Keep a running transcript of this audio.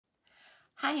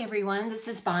Hi everyone, this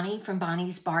is Bonnie from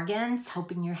Bonnie's Bargains.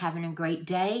 Hoping you're having a great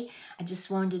day. I just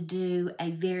wanted to do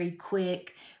a very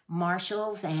quick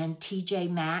Marshalls and TJ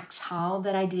Maxx haul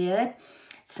that I did.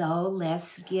 So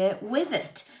let's get with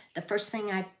it. The first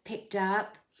thing I picked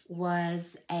up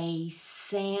was a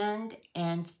sand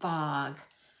and fog.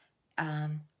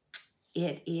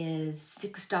 It is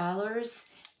 $6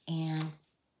 and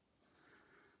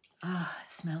it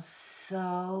smells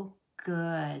so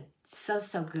good.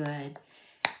 So good.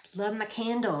 Love my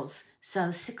candles. So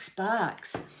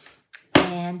 $6.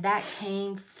 And that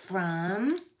came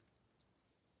from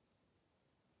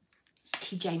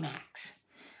TJ Maxx.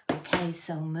 Okay,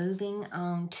 so moving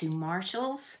on to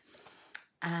Marshalls.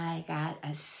 I got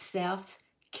a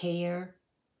self-care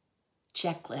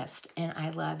checklist and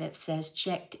I love it. It says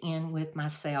checked in with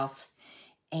myself.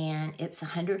 And it's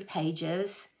 100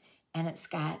 pages and it's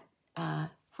got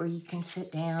where you can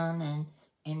sit down and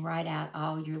write out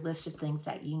all your list of things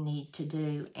that you need to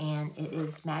do. And it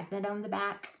is magnet on the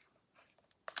back.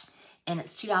 And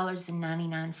it's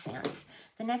 $2.99.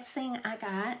 The next thing I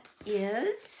got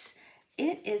is,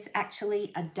 it is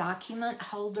actually a document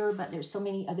holder, but there's so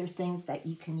many other things that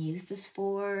you can use this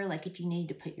for. Like if you need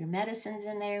to put your medicines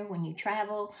in there when you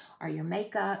travel, or your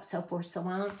makeup, so forth, so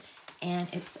on. And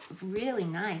it's really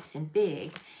nice and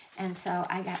big. And so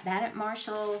I got that at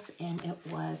Marshalls and it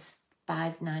was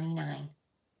 $5.99.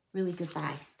 Really good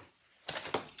buy.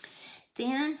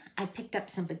 Then I picked up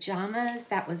some pajamas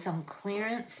that was on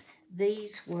clearance.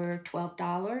 These were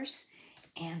 $12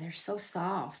 and they're so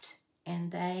soft. And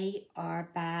they are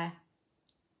by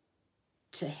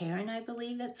Haulin, I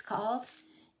believe it's called.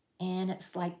 And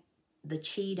it's like the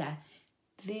cheetah.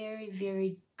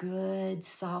 Very good,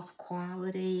 soft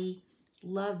quality.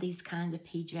 Love these kind of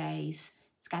PJs.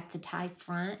 It's got the tie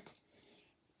front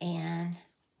and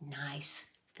nice.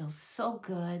 Feels so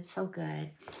good, so good.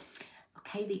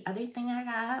 Okay, the other thing I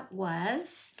got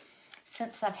was,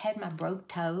 since I've had my broke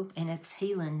toe and it's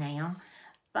healing now,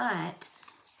 but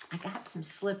I got some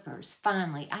slippers,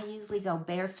 finally. I usually go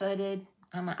barefooted.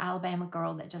 I'm an Alabama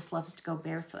girl that just loves to go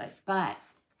barefoot, but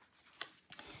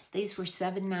these were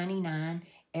 $7.99.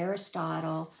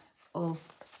 Aristotle, oh,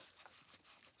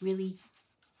 really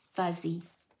fuzzy,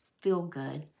 feel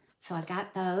good. So I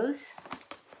got those.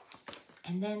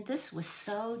 And then this was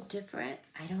so different.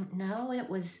 I don't know. It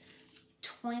was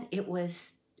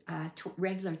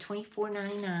regular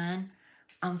 $24.99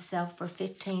 on sale for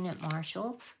 $15 at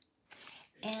Marshalls.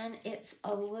 And it's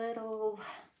a little,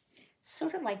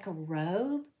 sort of like a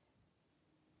robe.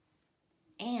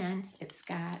 And it's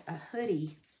got a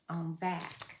hoodie on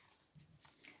back.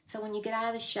 So when you get out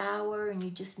of the shower and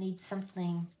you just need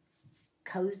something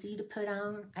cozy to put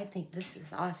on, I think this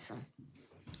is awesome.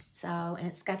 So, and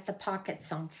it's got the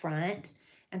pockets on front.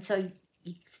 And so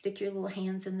you stick your little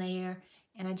hands in there.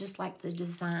 And I just like the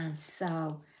design.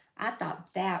 So I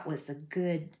thought that was a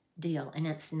good deal. And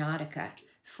it's Nautica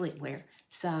sleepwear.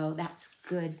 So that's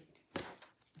good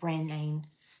brand name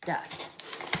stuff.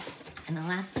 And the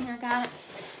last thing I got,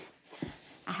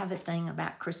 I have a thing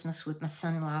about Christmas with my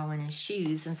son-in-law and his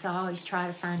shoes. And so I always try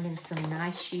to find him some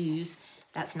nice shoes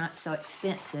that's not so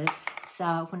expensive.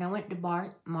 So when I went to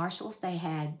Marshalls, they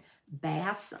had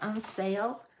Bass on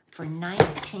sale for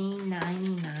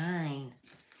 $19.99.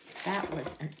 That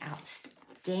was an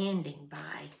outstanding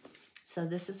buy. So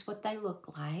this is what they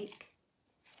look like.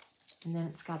 And then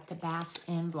it's got the Bass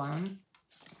emblem.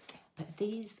 But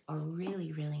these are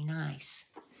really nice.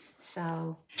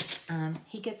 So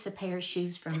he gets a pair of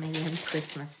shoes from me every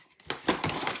Christmas.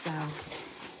 So,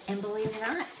 and believe it or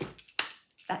not,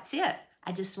 that's it.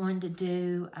 I just wanted to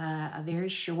do a very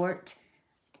short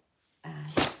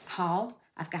haul.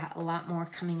 I've got a lot more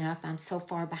coming up. I'm so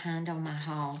far behind on my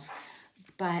hauls.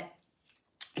 But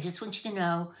I just want you to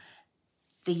know,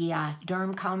 the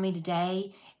derm called me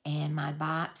today and my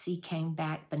biopsy came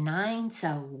back benign.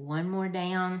 So one more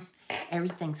down.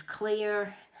 Everything's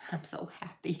clear. I'm so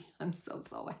happy. I'm so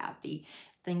happy.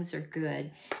 Things are good.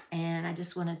 And I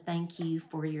just want to thank you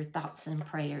for your thoughts and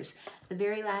prayers. The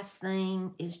very last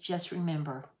thing is just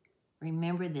remember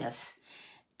this,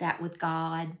 that with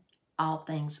God, all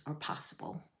things are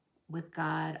possible. With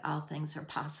God, all things are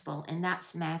possible. And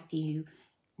that's Matthew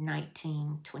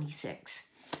 19:26.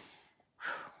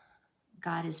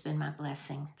 God has been my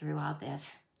blessing through all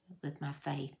this with my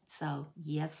faith. So,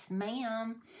 yes,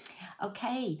 ma'am.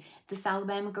 Okay, this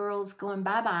Alabama girl's going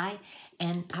bye-bye.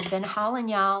 And I've been hauling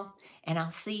y'all. And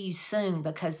I'll see you soon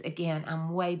because, again,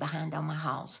 I'm way behind on my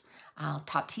hauls. I'll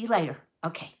talk to you later.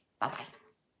 Okay, bye-bye.